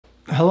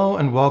Hello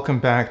and welcome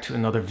back to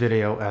another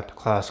video at the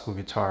Classical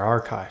Guitar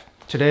Archive.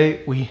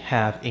 Today we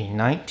have a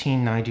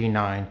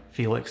 1999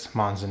 Felix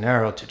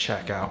Manzanero to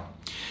check out.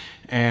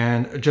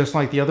 And just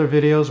like the other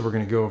videos, we're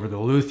going to go over the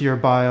luthier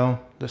bio,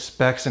 the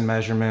specs and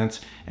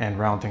measurements, and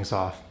round things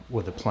off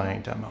with a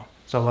playing demo.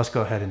 So let's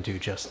go ahead and do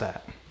just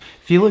that.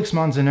 Felix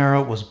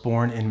Manzanero was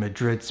born in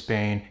Madrid,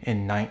 Spain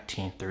in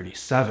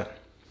 1937.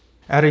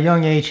 At a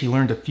young age, he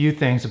learned a few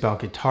things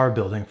about guitar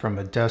building from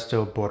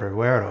Modesto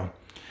Borrero,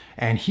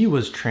 and he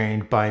was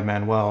trained by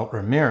Manuel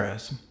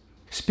Ramirez.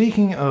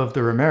 Speaking of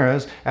the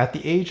Ramirez, at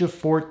the age of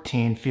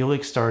 14,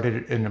 Felix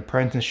started an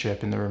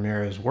apprenticeship in the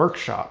Ramirez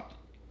workshop.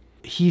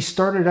 He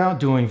started out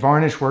doing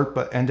varnish work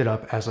but ended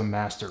up as a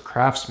master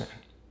craftsman.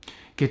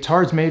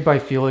 Guitars made by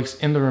Felix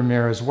in the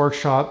Ramirez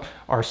workshop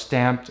are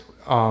stamped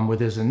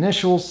with his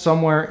initials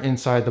somewhere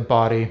inside the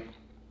body,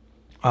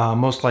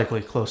 most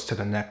likely close to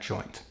the neck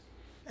joint.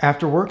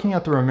 After working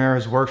at the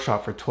Ramirez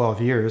workshop for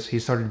 12 years, he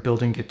started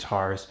building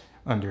guitars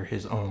under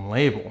his own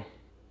label.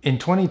 In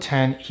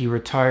 2010, he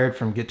retired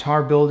from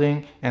guitar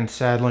building, and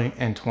sadly,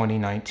 in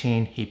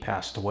 2019, he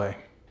passed away.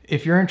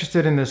 If you're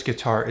interested in this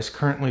guitar, it's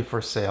currently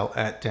for sale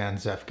at Dan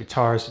Zeff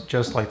Guitars,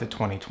 just like the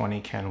 2020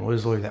 Ken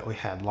Whistler that we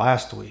had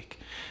last week.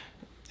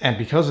 And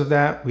because of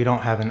that, we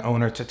don't have an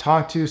owner to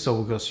talk to, so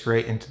we'll go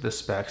straight into the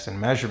specs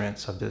and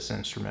measurements of this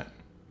instrument.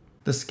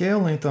 The scale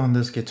length on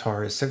this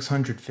guitar is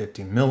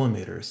 650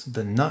 millimeters.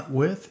 The nut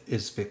width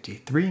is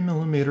 53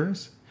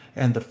 millimeters.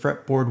 And the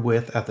fretboard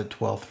width at the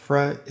 12th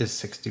fret is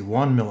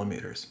 61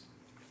 millimeters.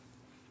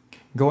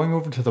 Going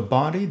over to the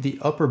body, the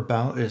upper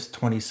bout is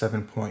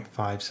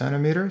 27.5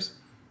 centimeters.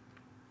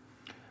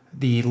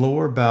 The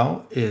lower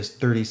bout is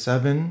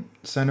 37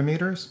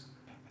 centimeters,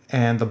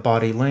 and the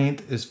body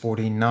length is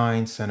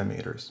 49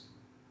 centimeters.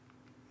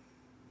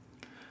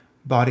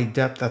 Body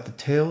depth at the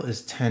tail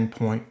is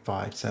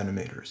 10.5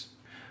 centimeters.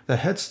 The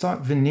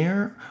headstock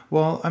veneer,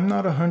 well, I'm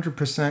not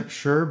 100%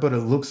 sure, but it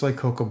looks like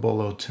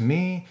cocobolo to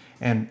me.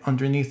 And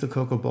underneath the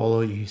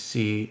cocobolo, you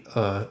see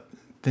a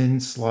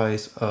thin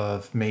slice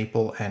of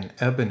maple and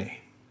ebony.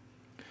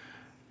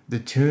 The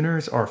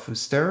tuners are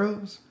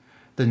fusteros.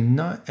 The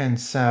nut and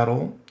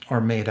saddle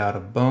are made out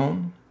of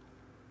bone.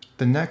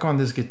 The neck on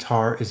this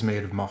guitar is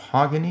made of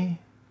mahogany.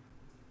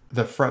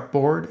 The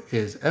fretboard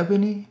is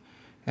ebony,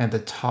 and the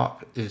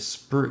top is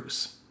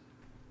spruce.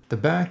 The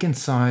back and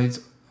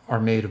sides are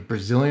made of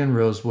Brazilian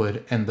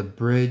rosewood, and the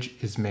bridge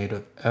is made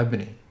of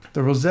ebony.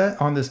 The rosette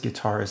on this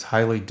guitar is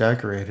highly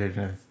decorated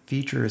and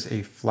features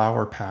a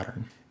flower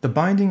pattern. The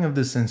binding of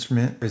this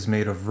instrument is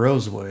made of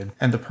rosewood,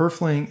 and the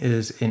purfling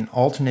is an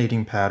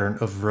alternating pattern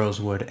of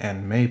rosewood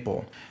and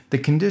maple. The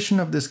condition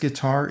of this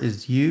guitar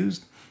is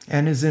used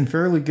and is in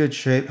fairly good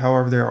shape,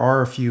 however there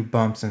are a few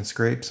bumps and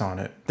scrapes on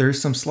it. There's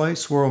some slight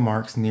swirl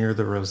marks near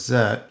the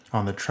rosette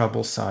on the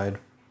treble side.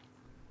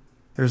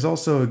 There's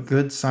also a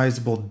good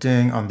sizable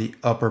ding on the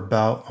upper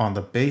bout on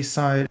the bass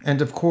side,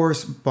 and of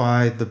course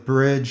by the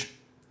bridge,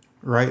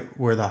 right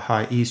where the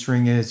high E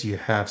string is, you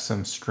have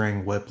some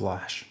string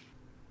whiplash.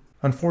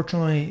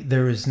 Unfortunately,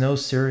 there is no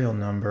serial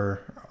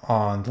number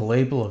on the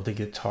label of the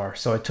guitar,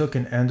 so I took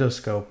an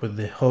endoscope with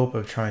the hope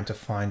of trying to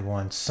find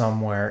one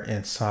somewhere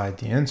inside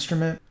the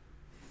instrument.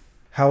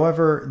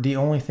 However, the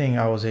only thing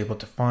I was able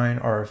to find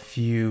are a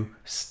few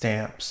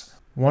stamps.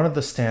 One of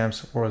the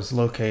stamps was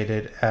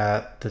located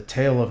at the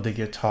tail of the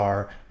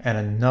guitar and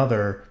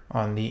another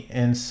on the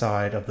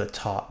inside of the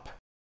top.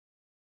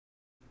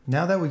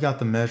 Now that we got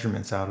the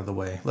measurements out of the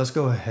way, let's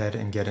go ahead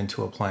and get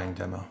into a playing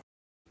demo.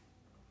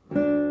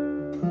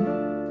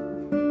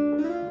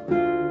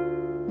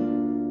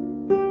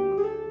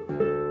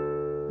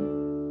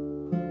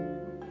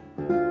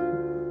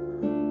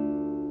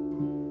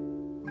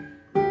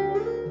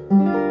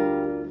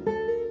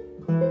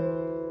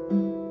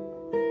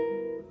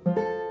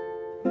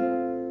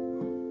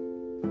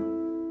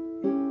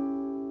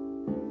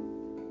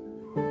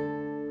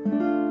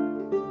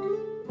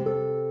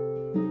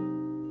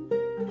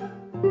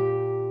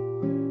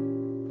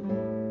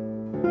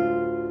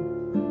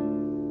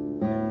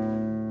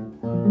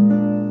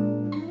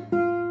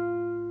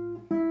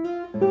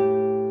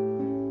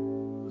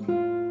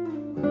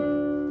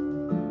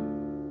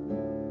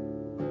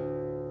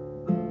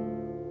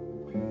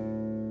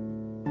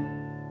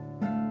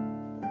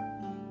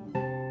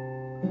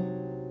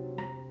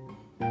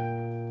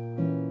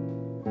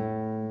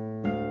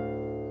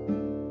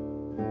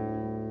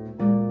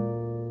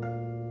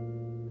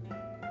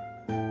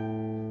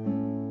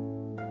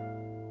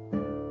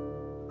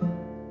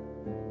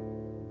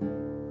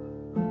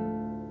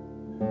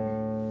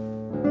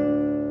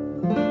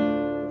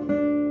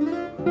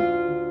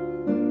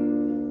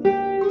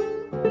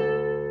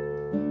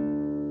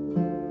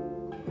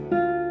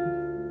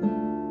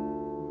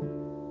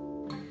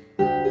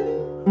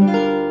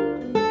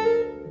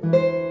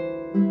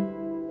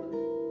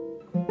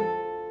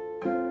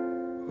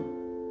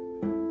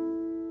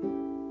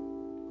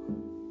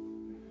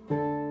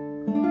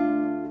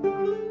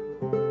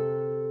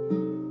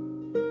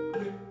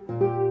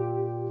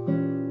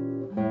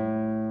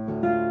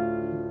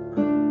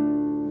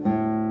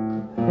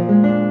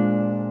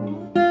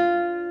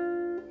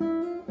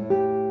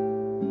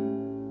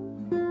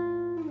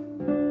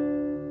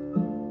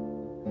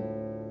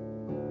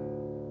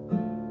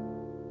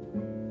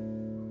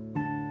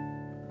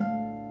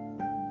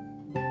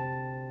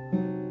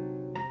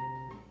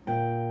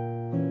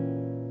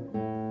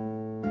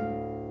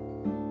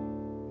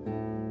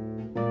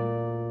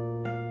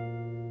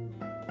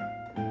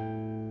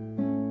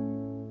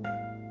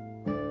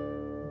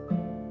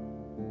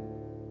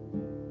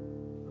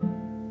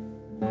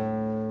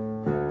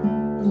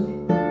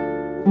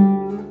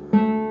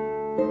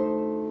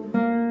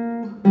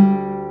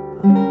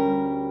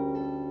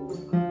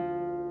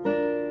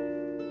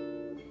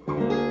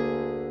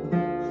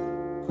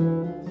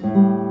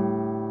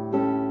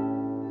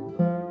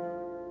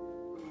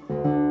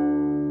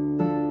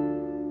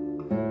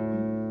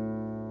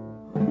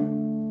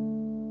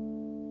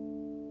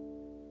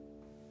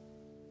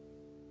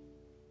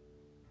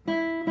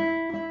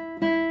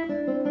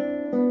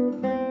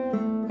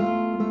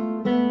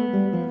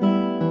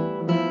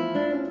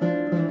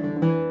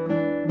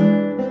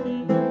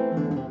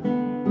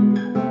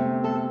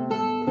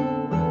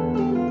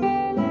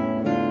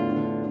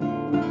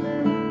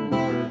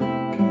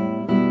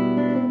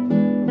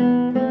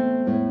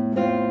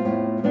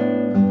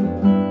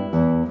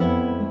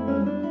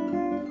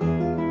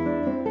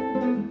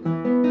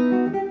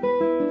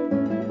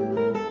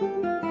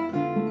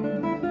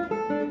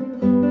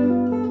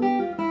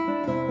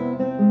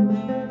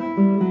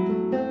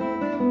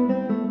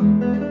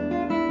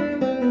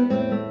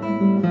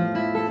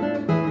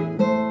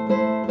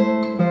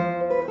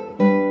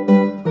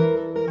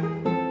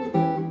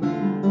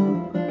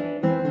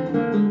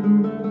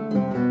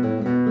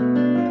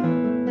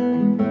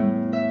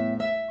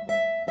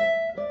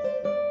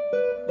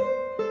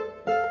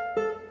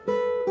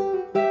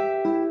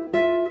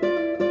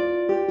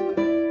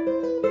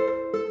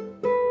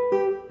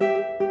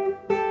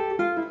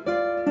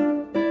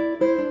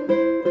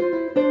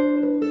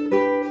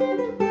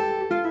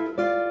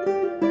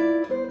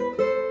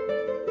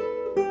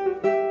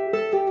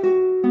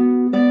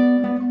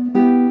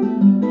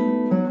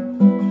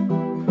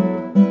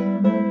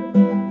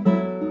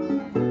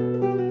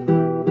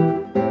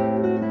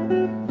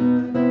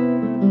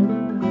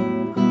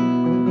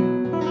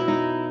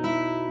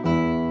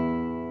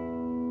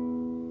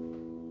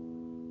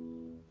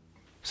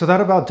 So that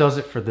about does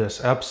it for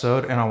this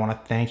episode, and I want to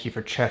thank you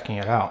for checking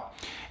it out.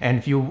 And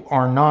if you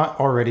are not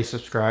already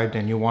subscribed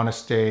and you want to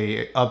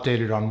stay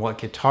updated on what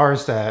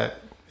guitars that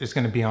is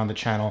going to be on the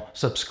channel,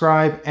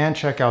 subscribe and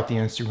check out the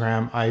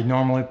Instagram. I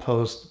normally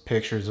post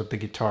pictures of the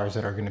guitars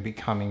that are going to be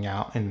coming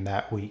out in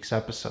that week's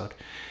episode.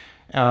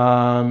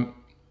 That's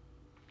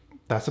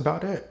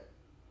about it.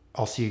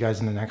 I'll see you guys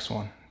in the next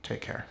one.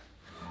 Take care.